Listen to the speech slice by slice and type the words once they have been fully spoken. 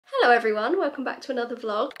Hello everyone, welcome back to another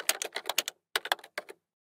vlog.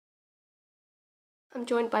 I'm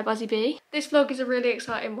joined by Buzzy B. This vlog is a really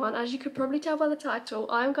exciting one. As you could probably tell by the title,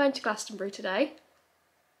 I am going to Glastonbury today.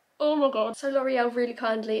 Oh my god. So Loreal really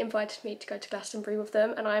kindly invited me to go to Glastonbury with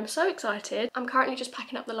them and I am so excited. I'm currently just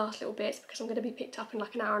packing up the last little bits because I'm going to be picked up in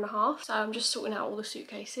like an hour and a half. So I'm just sorting out all the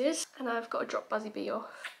suitcases and I've got to drop Buzzy B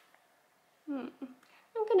off. I'm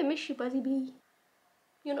going to miss you, Buzzy B.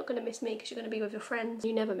 You're not going to miss me because you're going to be with your friends.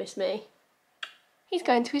 You never miss me. He's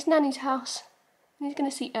going to his nanny's house. And he's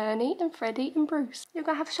going to see Ernie and Freddie and Bruce. You're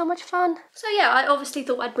going to have so much fun. So yeah, I obviously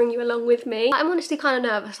thought I'd bring you along with me. I'm honestly kind of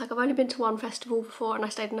nervous. Like, I've only been to one festival before and I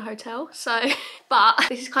stayed in a hotel. So, but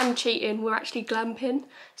this is kind of cheating. We're actually glamping.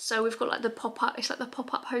 So we've got like the pop-up, it's like the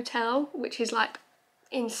pop-up hotel, which is like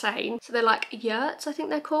insane. So they're like yurts, I think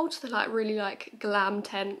they're called. So they're like really like glam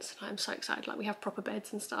tents. And I'm so excited. Like, we have proper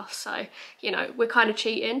beds and stuff. So, you know, we're kind of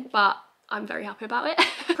cheating, but I'm very happy about it.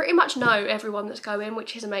 Pretty much know everyone that's going,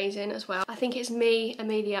 which is amazing as well. I think it's me,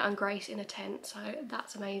 Amelia and Grace in a tent, so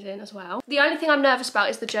that's amazing as well. The only thing I'm nervous about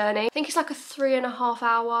is the journey. I think it's like a 3.5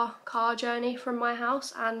 hour car journey from my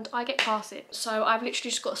house and I get car sick. So I've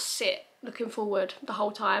literally just got to sit looking forward the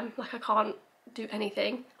whole time. Like, I can't do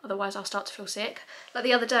anything, otherwise I'll start to feel sick. Like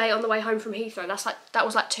the other day on the way home from Heathrow, that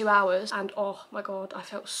was like 2 hours and oh my god, I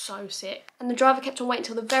felt so sick. And the driver kept on waiting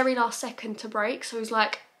till the very last second to brake, so he's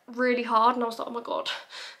like really hard and I was like, oh my god,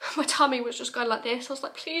 my tummy was just going like this. I was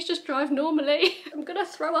like, please just drive normally. I'm gonna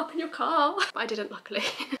throw up in your car. But I didn't, luckily.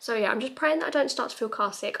 So yeah, I'm just praying that I don't start to feel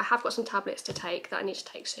car sick. I have got some tablets to take that I need to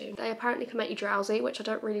take soon. They apparently can make you drowsy, which I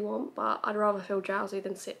don't really want, but I'd rather feel drowsy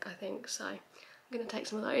than sick, I think, so I'm gonna take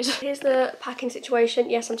some of those. Here's the packing situation.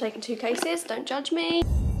 Yes, I'm taking 2 cases, don't judge me.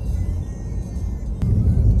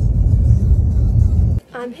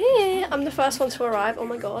 I'm here. I'm the first one to arrive. Oh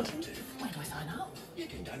my god.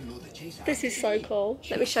 This is so cool.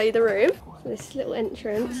 Let me show you the room. So this little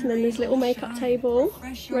entrance and then this little makeup table.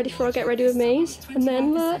 Ready for a get ready with me's. And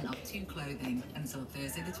then look.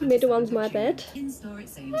 The middle one's my bed.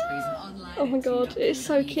 Oh my god, it's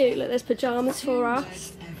so cute. Look, there's pyjamas for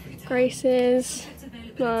us. Grace's,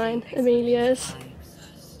 mine, Amelia's.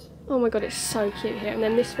 Oh my god, it's so cute here. And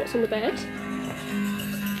then this is what's on the bed.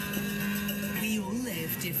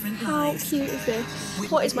 How cute is this?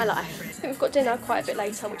 What is my life? I think we've got dinner quite a bit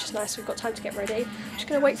later, which is nice. We've got time to get ready. I'm just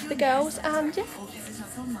going to wait for the girls and yeah,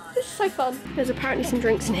 this is so fun. There's apparently some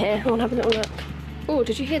drinks in here. I want to have a little look. Oh,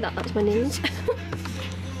 did you hear that? That was my knees.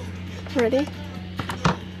 Ready?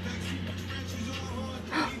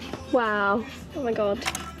 Wow. Oh my god.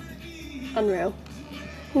 Unreal.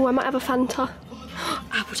 Oh, I might have a Fanta.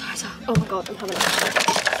 Appetizer. Oh my god, I'm having an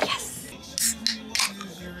appetizer. Yes.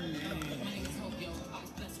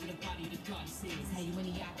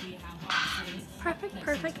 Perfect,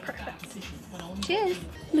 perfect, perfect. Cheers.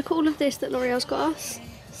 Look at all of this that Loreal's got us.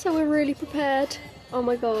 So we're really prepared. Oh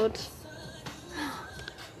my god.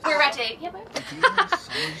 We're ready. Yeah,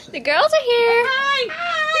 the girls are here. Hi.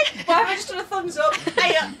 Hi. Why have I just done a thumbs up?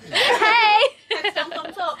 Hey. Hey.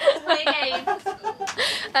 Thumbs up. Play a game.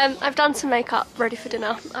 I've done some makeup ready for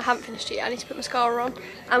dinner. I haven't finished it yet. I need to put mascara on.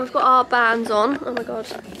 And we've got our bands on. Oh my god.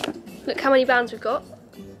 Look how many bands we've got.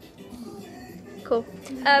 Cool.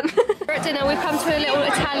 We're at dinner. We've come to a little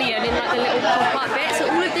Italian in like the little pop-up bit. So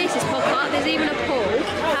all of this is pop-up. There's even a pool.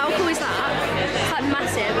 How cool is that? It's like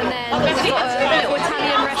massive. And then we've got a little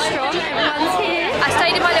Italian restaurant. Everyone's here. I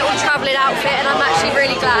stayed in my little travelling outfit and I'm actually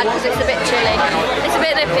really glad because it's a bit chilly. It's a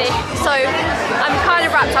bit nippy. So I'm kind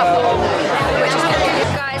of wrapped up warm, which is good.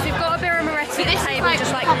 Guys, we've got a Birra Moretti at the table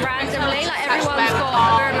just like randomly. Like everyone's got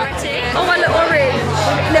a Birra Moretti. Oh, I look orange.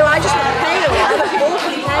 No, I just look pale. I look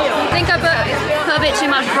awfully pale. I think I put a bit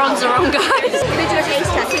too much bronzer on, guys. We do a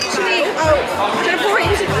taste test. Should we? Oh, do you want to pour it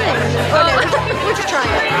into the thing? Oh, no. We'll just try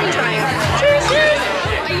it. We'll try it. Cheers, cheers.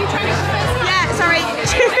 Are you trying it first? Yeah, sorry.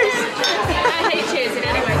 Cheers. I hate cheers in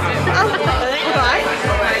any way. Oh, goodbye.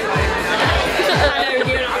 I know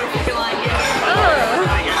you don't feel like it. Oh.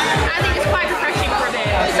 I think it's quite refreshing for a bit.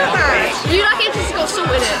 It's not bad. You like it because it's got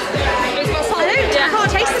salt in it? It's got salt in it. I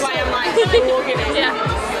can't taste this. That's why I'm like walking it. Yeah.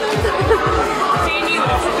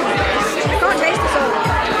 I can't taste the salt.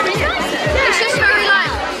 Yeah, it's just very like,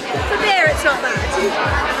 for beer it's not bad.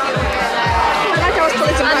 Like I was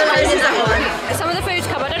pulling some that one. Some of the food's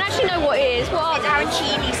come. I don't actually know what it is. What It's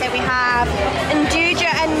arancini, so we have Nduja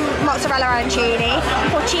and mozzarella arancini,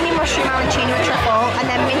 porcini mushroom arancini with truffle, and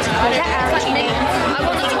then mint courgette arancini. I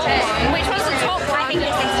want the top one. Which one's the top one? I think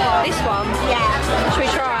it's this one. This one? Yeah. Should we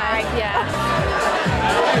try? Yeah.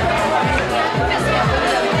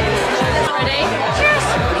 Ready? Cheers!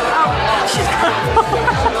 Oh, she's gone.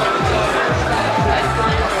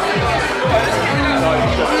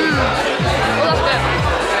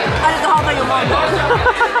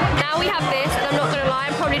 have this, and I'm not going to lie,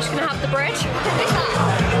 I'm probably just going to have the bread. Oh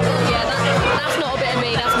yeah, that's not a bit of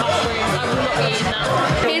me, that's mushrooms. I will not be eating that.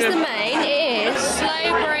 Here's the main. It is slow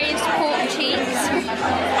braised pork cheeks.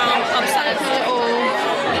 Obsessed. Little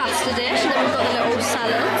pasta dish, and then we've got the little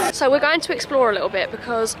salads. So we're going to explore a little bit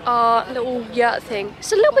because our little yurt thing,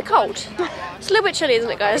 it's a little bit cold. It's a little bit chilly, isn't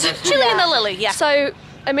it, guys? Chilly in the lily, yeah. So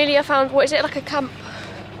Amelia found, what is it, like a camp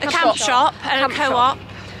shop and a co-op.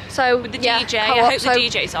 So with the yeah, DJ, I hope the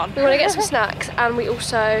DJ's on. We want to get some snacks, and we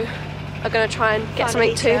also are going to try and get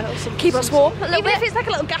something to keep us warm a little Even bit. if it's like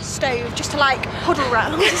a little gas stove, just to like huddle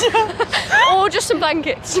around. Or just some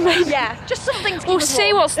blankets, maybe. Yeah, just something to keep We'll us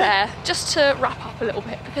see warm. what's there, just to wrap up a little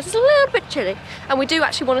bit, because it's a little bit chilly, and we do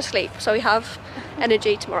actually want to sleep, so we have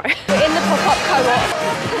energy tomorrow. We're in the pop-up co-op.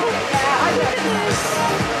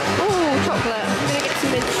 Ooh, chocolate. I'm going to get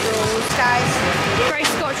some minstrels. Guys.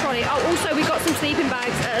 Grace got a trolley. Oh, also we got some sleeping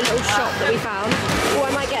bags at a little shop that we found. Oh,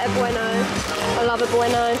 I might get a bueno. I love a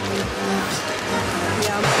bueno.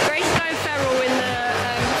 Yeah. Grace is going feral in the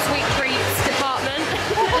sweet treats department.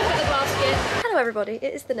 The basket. Hello everybody,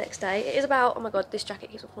 it is the next day. It is about, oh my god, this jacket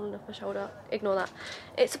keeps falling off my shoulder. Ignore that.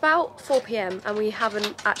 It's about 4 PM and we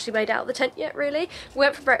haven't actually made out of the tent yet, really. We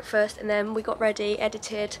went for breakfast and then we got ready,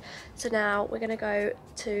 edited. So now we're gonna go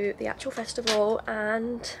to the actual festival,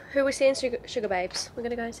 and who are we seeing? Sugar Babes. We're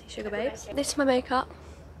gonna go and see Sugar Babes. This is my makeup.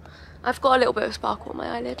 I've got a little bit of sparkle on my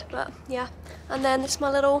eyelid, but yeah. And then this is my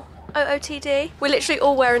little OOTD. We're literally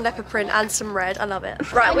all wearing leopard print and some red. I love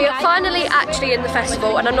it. Right, we are finally actually in the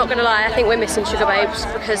festival, and I'm not gonna lie, I think we're missing Sugar Babes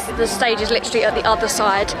because the stage is literally at the other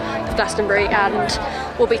side of Glastonbury and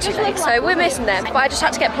we'll be too late. So we're missing them. But I just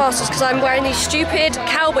had to get plasters because I'm wearing these stupid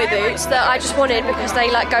cowboy boots that I just wanted because they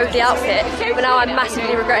like go with the outfit. But now I'm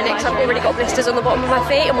massively regretting it because I've already got blisters on the bottom of my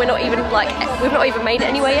feet and we've not even made it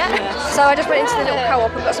anywhere yet. So I just went into the little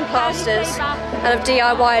co-op and got some plasters, and I've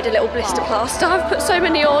DIY'd a little blister plaster. I've put so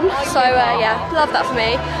many on. So yeah, love that for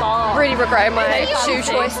me. Really regretting my shoe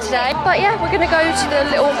choice today. But yeah, we're gonna go to the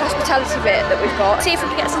little hospitality bit that we've got. See if we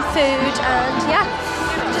can get some food, and yeah,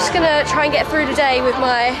 just gonna try and get through the day with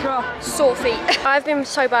my sore feet. I've been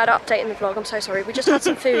so bad at updating the vlog, I'm so sorry. We just had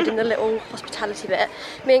some food in the little hospitality bit.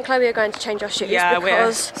 Me and Chloe are going to change our shoes because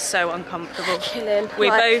we're so uncomfortable. Killing.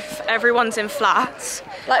 Everyone's in flats.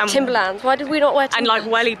 Like Timberlands. Why did we not wear Timberlands? And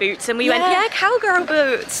like welly boots, and we went, yeah, cowgirl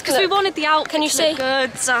boots, because we wanted the outfit. Can you see?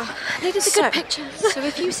 Good. Needed the good pictures. So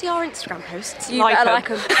if you see our Instagram posts, you better like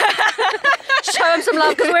them. Show them some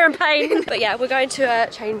love because we're in pain. But yeah, we're going to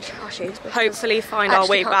change our shoes. Hopefully find our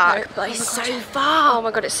way back. But it's so far. Oh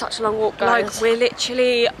my god, it's such a long walk, guys. Like we're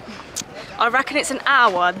literally, I reckon it's an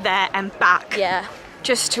hour there and back. Yeah.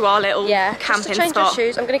 Just to our little camping just to change spot. our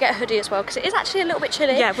shoes. I'm going to get a hoodie as well because it is actually a little bit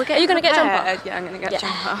chilly. Yeah, we're getting. Are you going to get a jumper? Yeah, I'm going to get a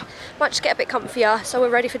jumper. Might just get a bit comfier, so we're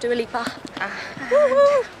ready for Dua Lipa.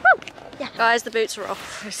 Yeah. Guys, the boots are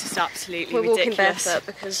off. This is absolutely ridiculous. We're walking barefoot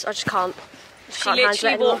because I just can't. She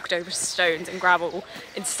literally walked over stones and gravel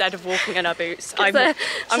instead of walking in her boots. I'm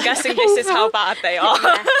guessing this is how bad they are.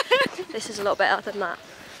 Yeah. This is a lot better than that.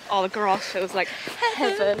 Oh, the grass feels like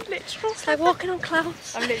heaven. Literally. It's like walking on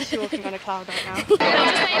clouds. I'm literally walking on a cloud right now.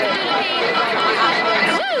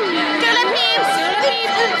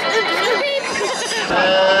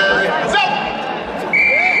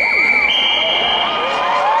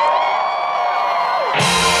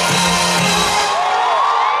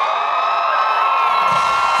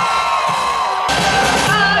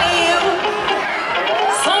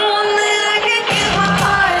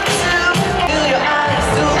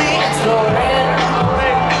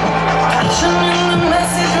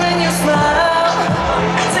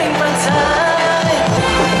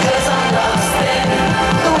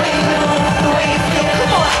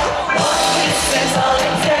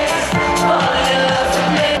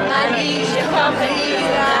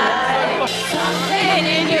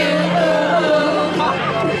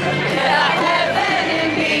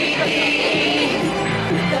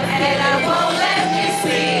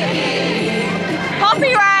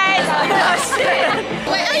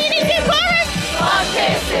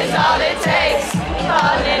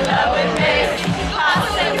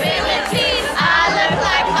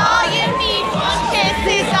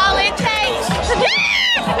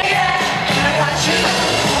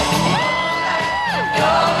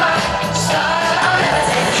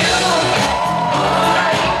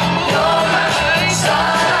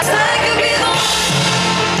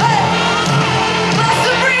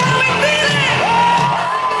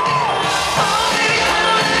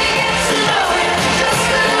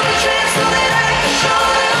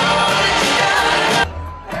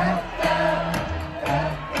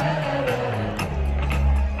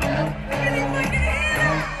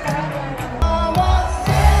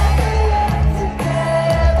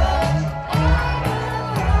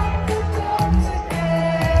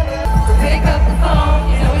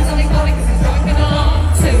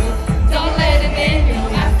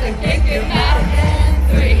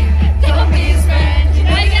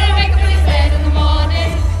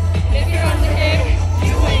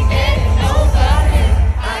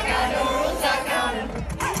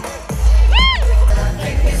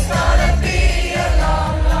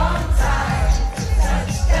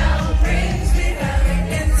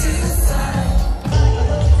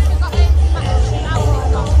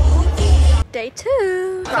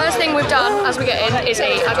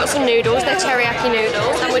 noodles. They're teriyaki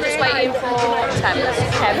noodles, and we're just waiting for Tem.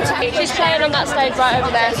 She's playing on that stage right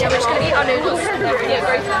over there, so we're just gonna eat our noodles. Yeah,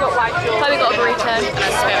 we got a burrito. I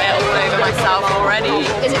spit it all over myself already.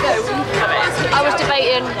 Is it good? I was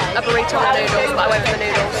debating a burrito and noodles, but I went for the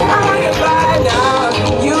noodles.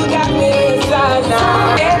 You got me inside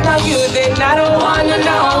now. And now you think I don't wanna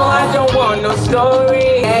know. I don't want no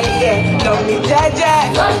story. Love me,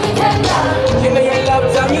 Jaja. You know your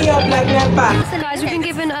love, turn me up like Nepa. So guys, we've been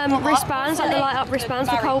given wristbands, like the light up wristbands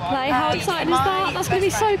for Coldplay. How exciting is that? That's gonna be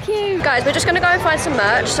so cute. Guys, we're just gonna go and find some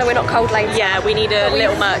merch so we're not cold later. Yeah, we need a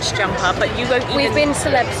little merch jumper, but you won't. We've been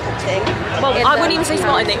celeb spotting. Well, I wouldn't even say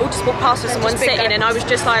spotting. They all just walked past with someone sitting, and I was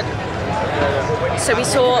just like. So we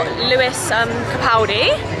saw Lewis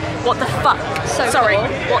Capaldi. What the fuck? Sorry, cool.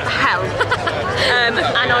 What the hell? And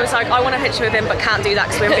I was like, I want to picture with him, but can't do that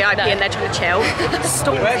because we're VIP and they're trying to chill.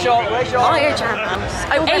 Stormy. Where's your jam? Oh, H.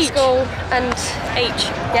 And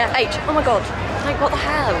H. Yeah, H. Oh my god. Like, what the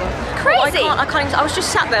hell? Crazy. I can't. I was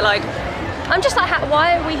just sat there like. I'm just like,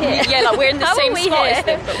 why are we here? Yeah, like we're in the How same are we spot here? as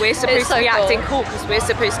them, but we're supposed to be acting cool because we're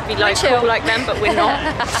supposed to be like cool like them, but we're not.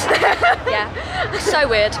 Yeah, so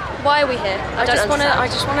weird. Why are we here? I just want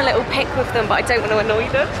a little pic with them, but I don't want to annoy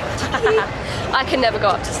them. I can never go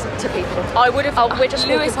up to people. I would have. Oh, we're just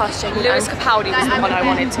Lewis Capaldi was the one I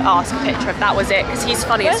wanted to ask a picture of. That was it, because he's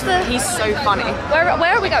funny. He's so funny. Where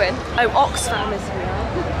are we going? Oh, Oxfam is here.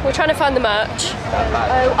 We're trying to find the merch.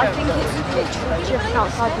 Oh, I think it's literally just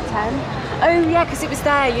outside the 10. Oh yeah, because it was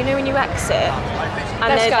there, you know, when you exit.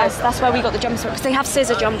 And that's where we got the jumpers from, because they have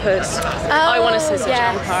scissor jumpers. I want a scissor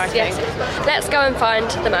jumper, I think. Yes. Let's go and find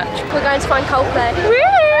the merch. We're going to find Coldplay. Woo!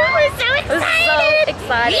 We're so excited! We're so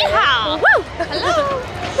excited. Yeehaw! Woo! Hello!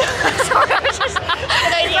 Sorry, I just...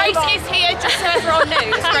 Grace is here, just so everyone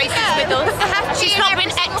knows. Grace is with us. She's not been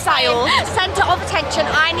exiled. Centre of attention,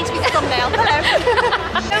 I need to be the thumbnail. Hello.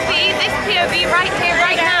 POV, this POV right here,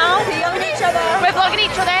 right now. We're vlogging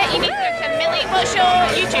each other. You need to go to Millie. What's your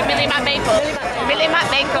YouTube? millie.mccarthy.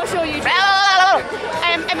 millie.mccarthy. What's your YouTube?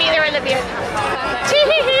 Amelia Olivia.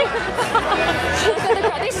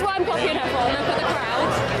 This is what I'm copying her for. Look at the crowd.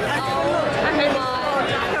 Oh my god.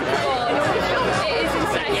 It is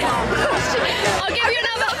insane. I'll give you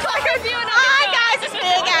another. Hi guys, it's me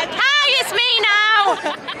again. Hi, it's me now.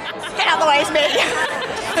 Get out of the way, it's me.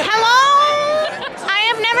 Hello. I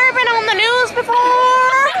have never been on the news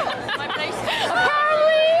before.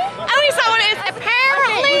 Apparently. Oh, is that what it is?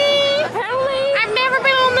 Apparently. I've never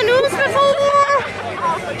been on the news before.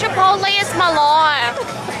 Chipotle is my life.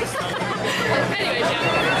 Anyway, the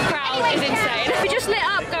crowd is insane. We just lit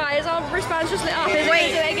up, guys. Our wristbands just lit up. Is it gonna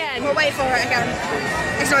do it again? We'll wait for it again.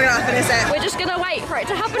 It's not gonna happen, is it? We're just gonna wait for it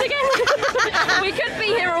to happen again. We could be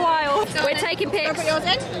here a while. We're taking pics. Put yours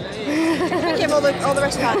in. Give all the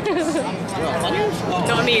rest of that.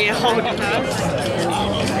 Not Amelia holding her.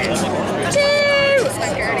 Two!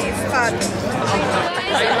 Security, fun.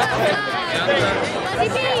 Buzzy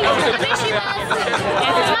B! I miss you, Buzz.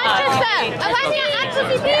 It's Manchester. I went here at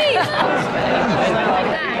Buzzy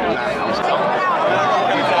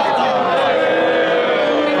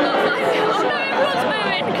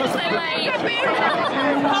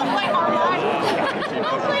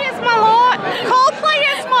Coldplay is my lord. Coldplay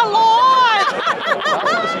is my lord.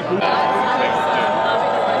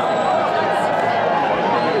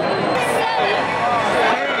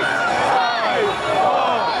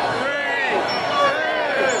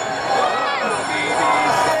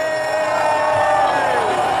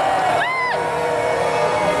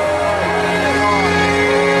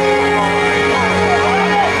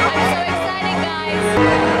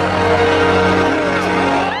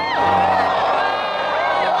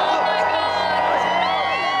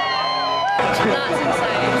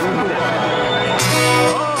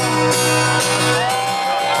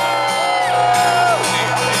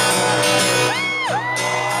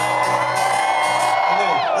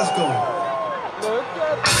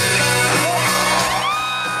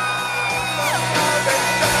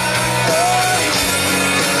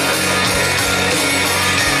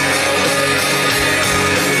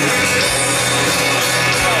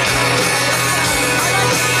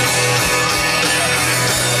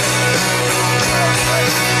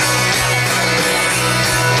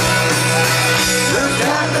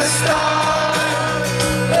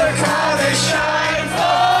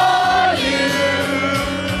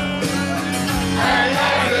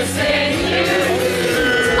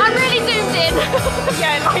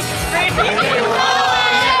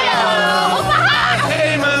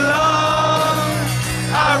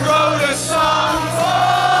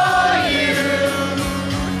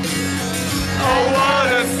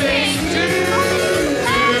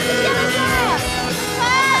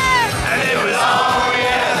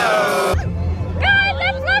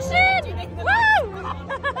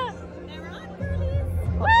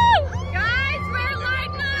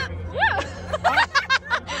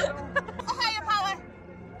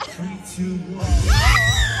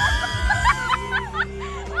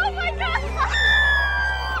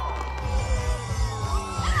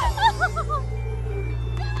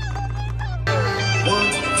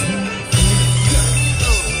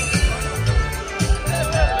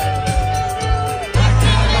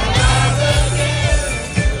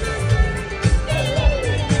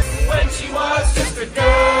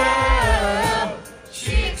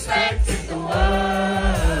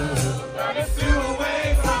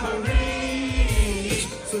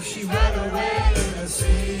 So she ran away in a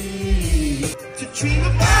sea to dream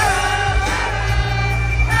of paradise.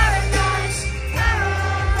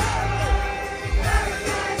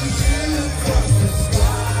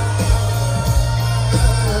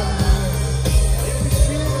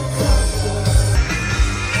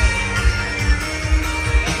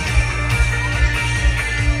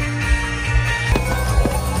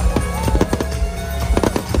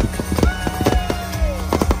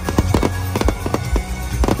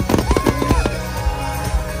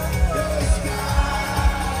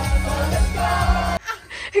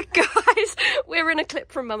 Guys, we're in a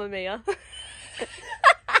clip from Mamma Mia. Yay!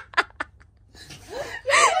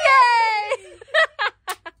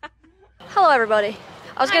 Hello everybody.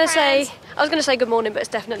 I was gonna say good morning, but it's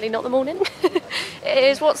definitely not the morning. It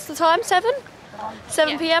is, what's the time? 7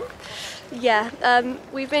 p.m. Yeah,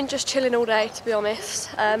 we've been just chilling all day, to be honest.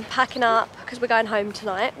 Packing up because we're going home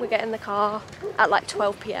tonight. We get in the car at like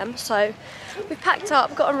 12 p.m. So we've packed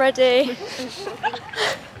up, gotten ready.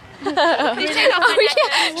 Oh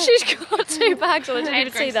yeah, she's got 2 bags on. I didn't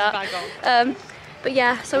even see that. But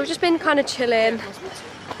yeah, so we've just been kind of chilling,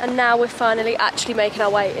 and now we're finally actually making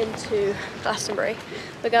our way into Glastonbury.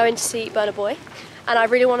 We're going to see Burna Boy, and I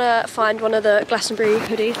really want to find one of the Glastonbury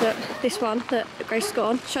hoodies, this one that Grace has got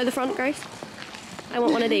on. Show the front, Grace. I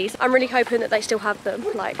want one of these. I'm really hoping that they still have them,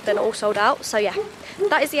 like they're not all sold out. So yeah,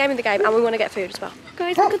 that is the aim of the game, and we want to get food as well.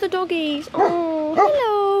 Guys, look at the doggies. Oh,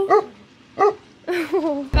 hello.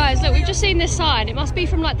 Guys, look, we've just seen this sign. It must be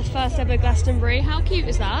from like the first ever Glastonbury. How cute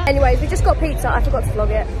is that? Anyways, we just got pizza. I forgot to vlog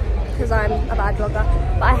it because I'm a bad vlogger.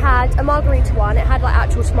 But I had a margarita one. It had like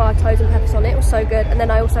actual tomatoes and peppers on it. It was so good. And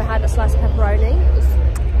then I also had a slice of pepperoni. It was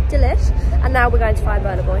delish. And now we're going to find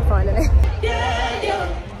Burna Boy finally.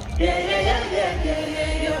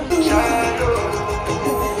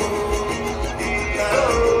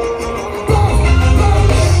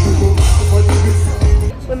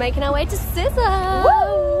 We're making our way to Scissor.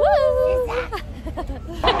 Woo!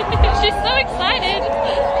 She's so excited.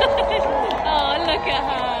 Oh, look at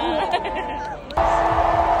her.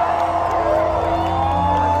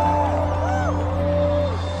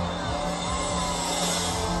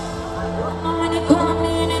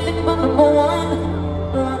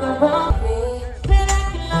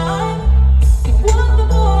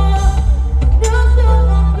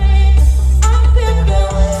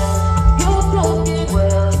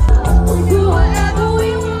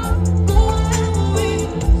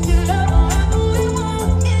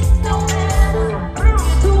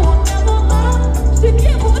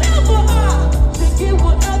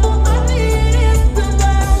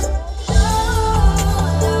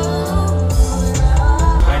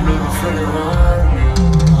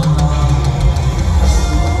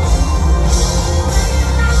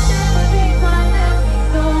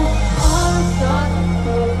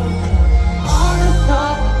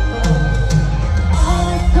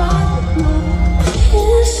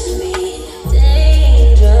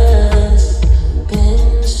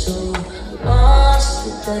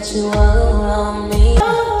 You all around me.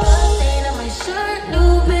 Stain on my shirt,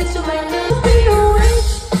 new bitch on my neck. Be rich,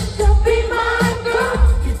 don't be my girl.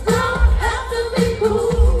 You don't have to be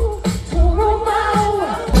cool to rule my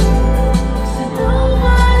world. So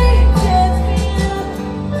nobody gets me up.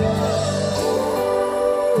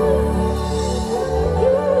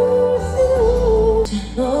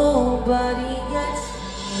 Nobody gets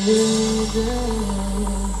me up.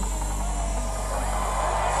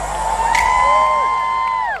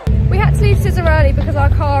 Scissor early because our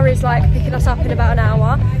car is like picking us up in about an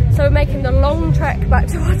hour, so we're making the long trek back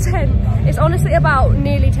to our tent. It's honestly about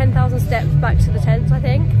nearly 10,000 steps back to the tent, I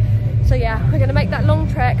think. So yeah, we're gonna make that long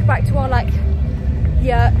trek back to our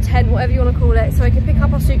tent, whatever you want to call it, so we can pick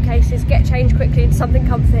up our suitcases, get changed quickly into something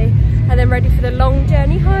comfy, and then ready for the long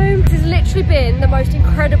journey home. This has literally been the most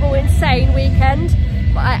incredible, insane weekend,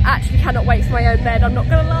 but I actually cannot wait for my own bed, I'm not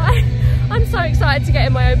gonna lie. I'm so excited to get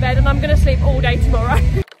in my own bed, and I'm gonna sleep all day tomorrow.